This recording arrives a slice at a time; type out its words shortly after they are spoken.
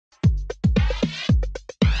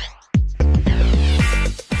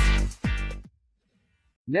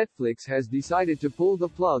Netflix has decided to pull the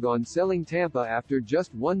plug on selling Tampa after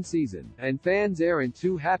just one season, and fans aren't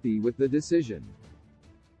too happy with the decision.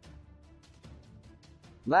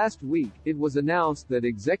 Last week, it was announced that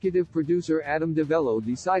executive producer Adam DeVello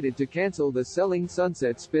decided to cancel the Selling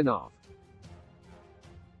Sunset spin-off.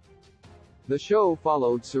 The show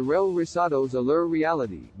followed Sorelle Rosado's Allure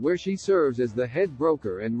reality, where she serves as the head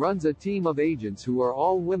broker and runs a team of agents who are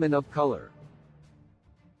all women of color.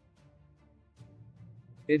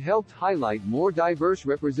 It helped highlight more diverse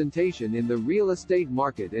representation in the real estate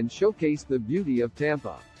market and showcase the beauty of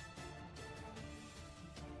Tampa.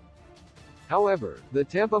 However, the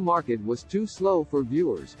Tampa market was too slow for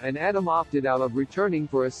viewers, and Adam opted out of returning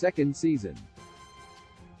for a second season.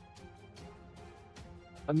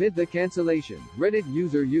 Amid the cancellation, Reddit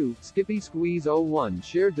user skippysqueeze01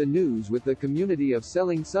 shared the news with the community of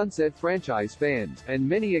Selling Sunset franchise fans, and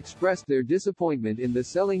many expressed their disappointment in the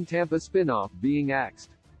Selling Tampa spin-off being axed.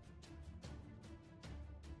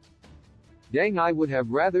 "Dang, I would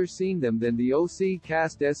have rather seen them than the OC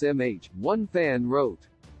cast SMH," one fan wrote.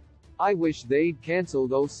 "I wish they'd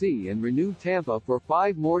cancelled OC and renewed Tampa for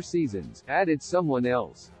 5 more seasons," added someone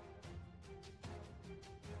else.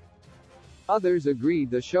 Others agreed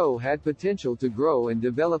the show had potential to grow and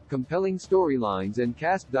develop compelling storylines and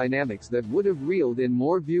cast dynamics that would have reeled in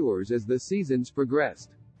more viewers as the seasons progressed.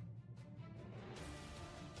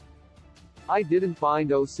 "I didn't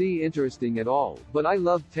find OC interesting at all, but I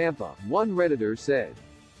loved Tampa," one Redditor said.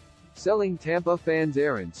 Selling Tampa fans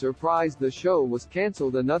aren't surprised the show was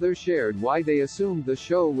cancelled. Another shared why they assumed the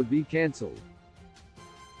show would be cancelled.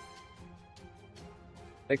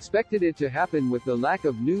 "Expected it to happen with the lack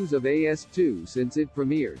of news of AS2 since it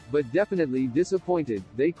premiered, but definitely disappointed,"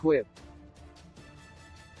 they quipped.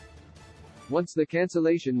 Once the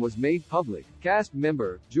cancellation was made public, cast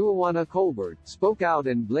member Juana Colbert spoke out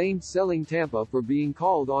and blamed Selling Tampa for being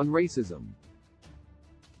called on racism.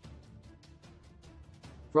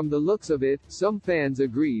 "From the looks of it, some fans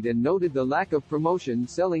agreed and noted the lack of promotion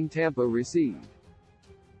Selling Tampa received.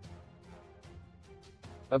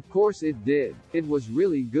 Of course it did. It was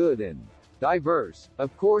really good and diverse.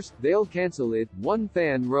 Of course, they'll cancel it," one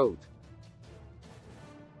fan wrote.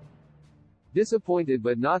 "Disappointed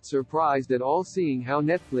but not surprised at all seeing how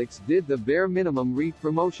Netflix did the bare minimum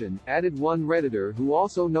re-promotion," added one Redditor who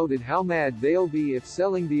also noted how mad they'll be if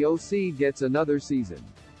Selling the OC gets another season.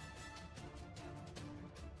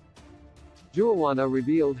 Juana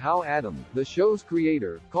revealed how Adam, the show's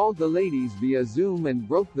creator, called the ladies via Zoom and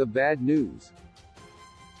broke the bad news.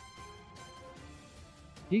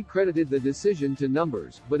 He credited the decision to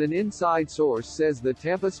numbers, but an inside source says the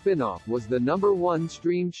Tampa spin-off was the #1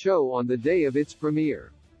 streamed show on the day of its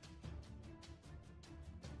premiere.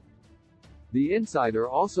 The insider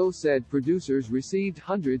also said producers received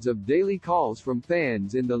hundreds of daily calls from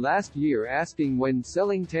fans in the last year asking when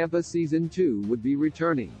Selling Tampa Season 2 would be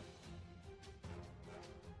returning.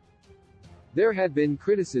 There had been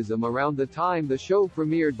criticism around the time the show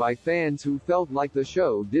premiered by fans who felt like the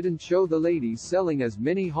show didn't show the ladies selling as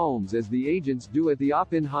many homes as the agents do at the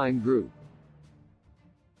Oppenheim Group.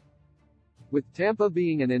 With Tampa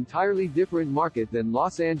being an entirely different market than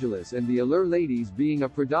Los Angeles and the Allure ladies being a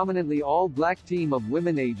predominantly all-black team of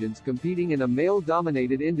women agents competing in a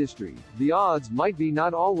male-dominated industry, the odds might be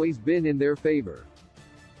not always been in their favor.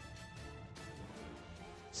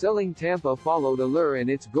 Selling Tampa followed Allure in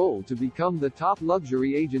its goal to become the top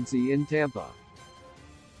luxury agency in Tampa.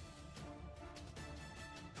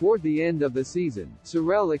 Toward the end of the season,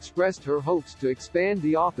 Sorelle expressed her hopes to expand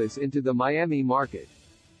the office into the Miami market.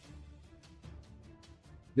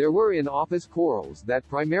 There were in-office quarrels that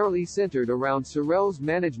primarily centered around Sorelle's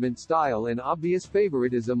management style and obvious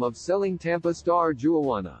favoritism of Selling Tampa star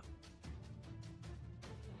Juana.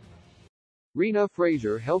 Rena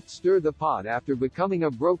Fraser helped stir the pot after becoming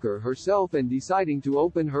a broker herself and deciding to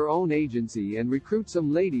open her own agency and recruit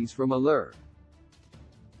some ladies from Allure.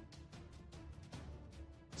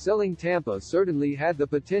 Selling Tampa certainly had the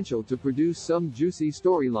potential to produce some juicy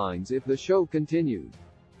storylines if the show continued.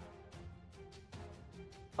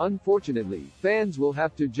 Unfortunately, fans will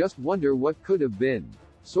have to just wonder what could have been.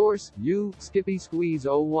 Source: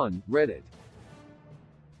 skippysqueeze01, Reddit.